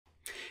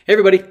Hey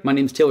everybody, my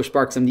name is Taylor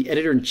Sparks. I'm the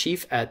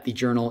editor-in-chief at the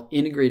journal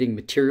Integrating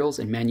Materials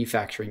and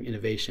Manufacturing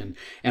Innovation.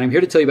 And I'm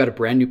here to tell you about a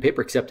brand new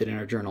paper accepted in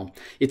our journal.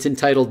 It's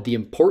entitled The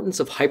Importance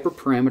of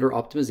Hyperparameter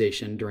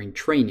Optimization During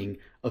Training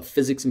of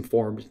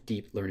Physics-Informed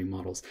Deep Learning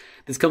Models.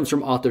 This comes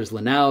from authors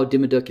Lenau,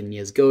 Dimiduk, and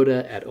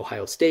Niezgoda at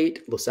Ohio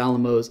State, Los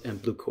Alamos,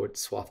 and Blue Court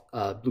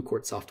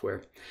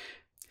Software.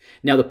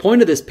 Now, the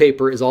point of this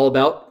paper is all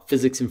about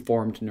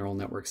physics-informed neural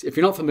networks. If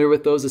you're not familiar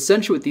with those,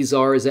 essentially what these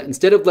are is that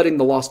instead of letting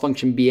the loss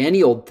function be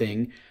any old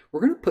thing, we're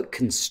going to put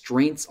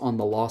constraints on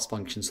the loss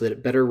function so that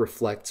it better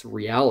reflects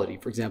reality,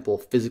 for example,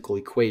 physical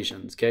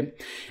equations, okay?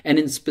 And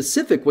in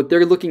specific, what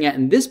they're looking at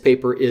in this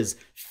paper is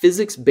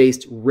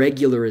physics-based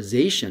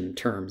regularization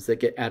terms that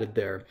get added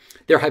there.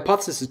 Their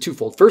hypothesis is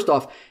twofold. First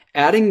off,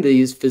 adding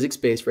these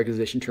physics-based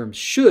regularization terms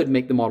should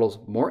make the models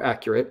more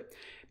accurate,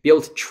 be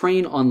able to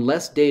train on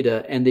less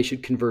data, and they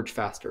should converge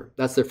faster.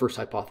 That's their first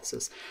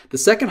hypothesis. The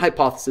second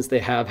hypothesis they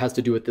have has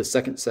to do with this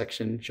second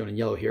section, shown in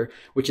yellow here,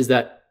 which is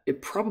that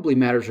it probably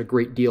matters a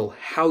great deal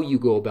how you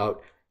go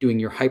about doing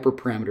your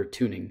hyperparameter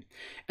tuning.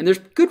 And there's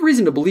good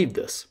reason to believe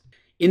this.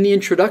 In the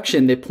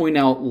introduction, they point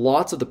out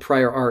lots of the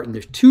prior art, and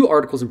there's two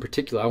articles in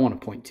particular I want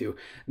to point to.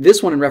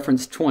 This one in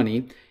reference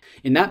 20.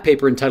 In that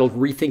paper entitled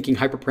Rethinking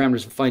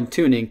Hyperparameters for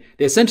Fine-Tuning,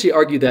 they essentially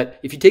argue that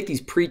if you take these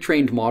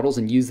pre-trained models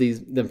and use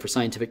them for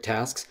scientific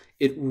tasks,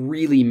 it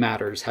really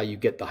matters how you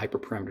get the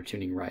hyperparameter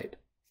tuning right.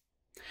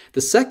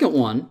 The second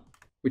one,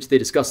 which they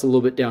discuss a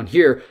little bit down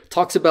here,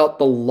 talks about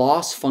the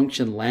loss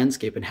function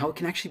landscape and how it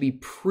can actually be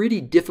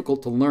pretty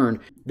difficult to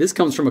learn. This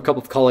comes from a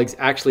couple of colleagues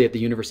actually at the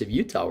University of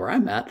Utah, where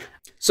I'm at.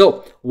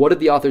 So what did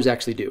the authors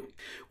actually do?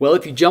 Well,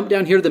 if you jump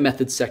down here to the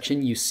methods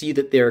section, you see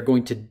that they're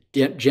going to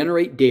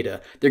generate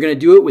data. They're going to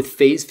do it with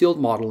phase field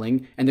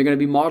modeling, and they're going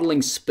to be modeling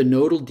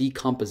spinodal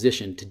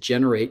decomposition to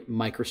generate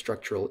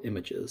microstructural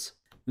images.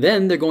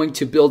 Then they're going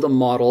to build a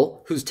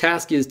model whose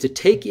task is to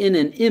take in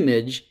an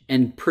image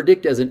and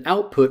predict as an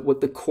output what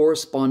the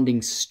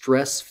corresponding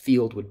stress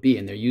field would be.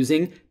 And they're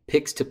using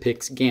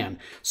pix-to-pix GAN.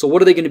 So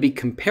what are they going to be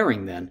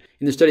comparing then?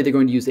 In the study, they're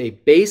going to use a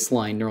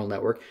baseline neural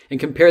network and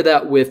compare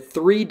that with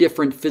 3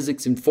 different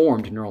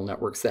physics-informed neural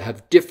networks that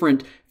have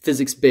different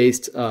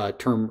physics-based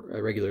term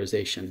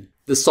regularization.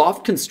 The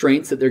soft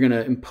constraints that they're going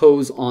to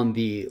impose on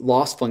the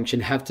loss function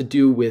have to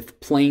do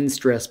with plane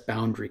stress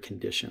boundary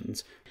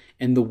conditions.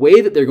 And the way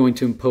that they're going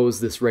to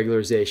impose this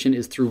regularization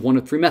is through one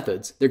of 3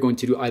 methods. They're going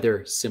to do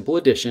either simple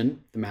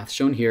addition, the math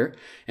shown here,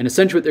 and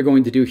essentially what they're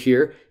going to do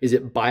here is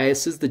it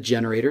biases the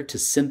generator to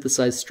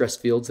synthesize stress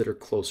fields that are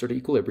closer to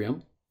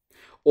equilibrium.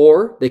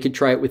 Or they could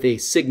try it with a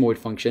sigmoid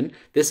function.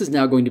 This is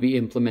now going to be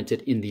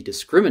implemented in the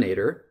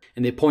discriminator,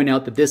 and they point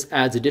out that this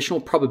adds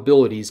additional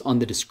probabilities on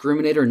the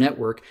discriminator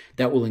network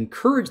that will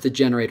encourage the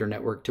generator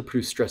network to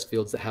produce stress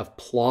fields that have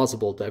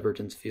plausible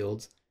divergence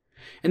fields.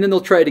 And then they'll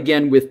try it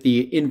again with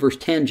the inverse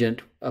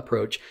tangent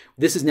approach.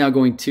 This is now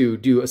going to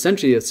do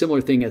essentially a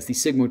similar thing as the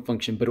sigmoid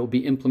function, but it will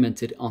be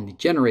implemented on the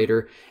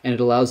generator, and it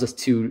allows us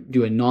to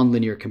do a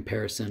nonlinear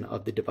comparison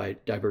of the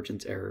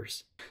divergence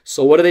errors.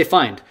 So what do they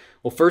find?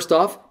 Well, first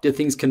off, do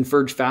things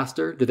converge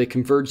faster? Do they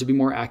converge to be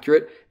more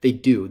accurate? They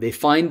do. They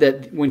find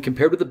that when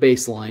compared with the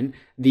baseline,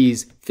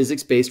 these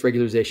physics-based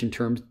regularization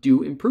terms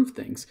do improve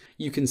things.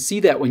 You can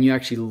see that when you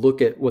actually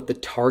look at what the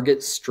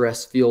target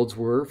stress fields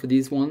were for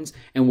these ones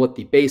and what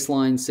the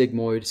baseline,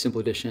 sigmoid,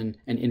 simple addition,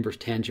 and inverse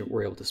tangent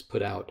were able to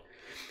put out.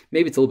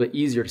 Maybe it's a little bit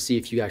easier to see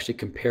if you actually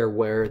compare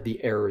where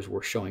the errors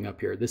were showing up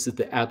here. This is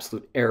the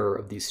absolute error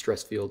of these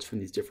stress fields from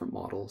these different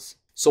models.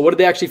 So what did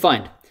they actually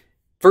find?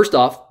 First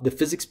off, the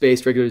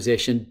physics-based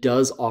regularization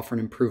does offer an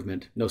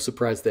improvement. No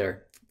surprise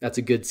there. That's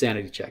a good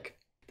sanity check.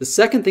 The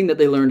second thing that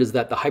they learned is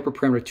that the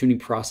hyperparameter tuning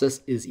process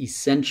is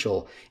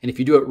essential, and if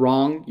you do it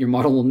wrong, your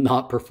model will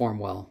not perform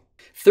well.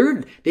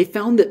 Third, they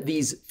found that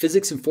these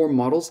physics-informed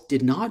models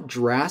did not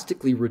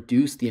drastically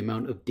reduce the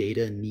amount of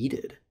data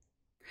needed.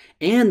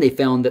 And they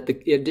found that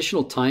the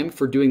additional time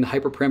for doing the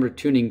hyperparameter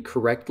tuning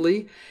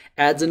correctly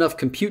adds enough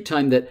compute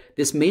time that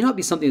this may not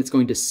be something that's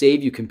going to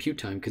save you compute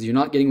time because you're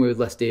not getting away with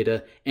less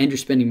data and you're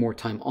spending more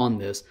time on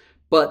this,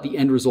 but the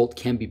end result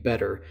can be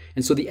better.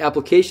 And so the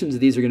applications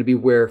of these are going to be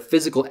where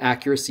physical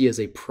accuracy is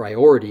a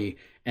priority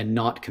and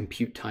not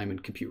compute time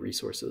and compute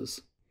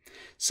resources.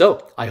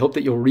 So I hope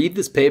that you'll read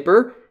this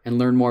paper and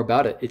learn more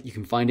about it. You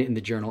can find it in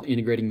the journal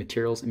Integrating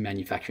Materials and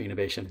Manufacturing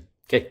Innovation.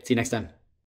 Okay, see you next time.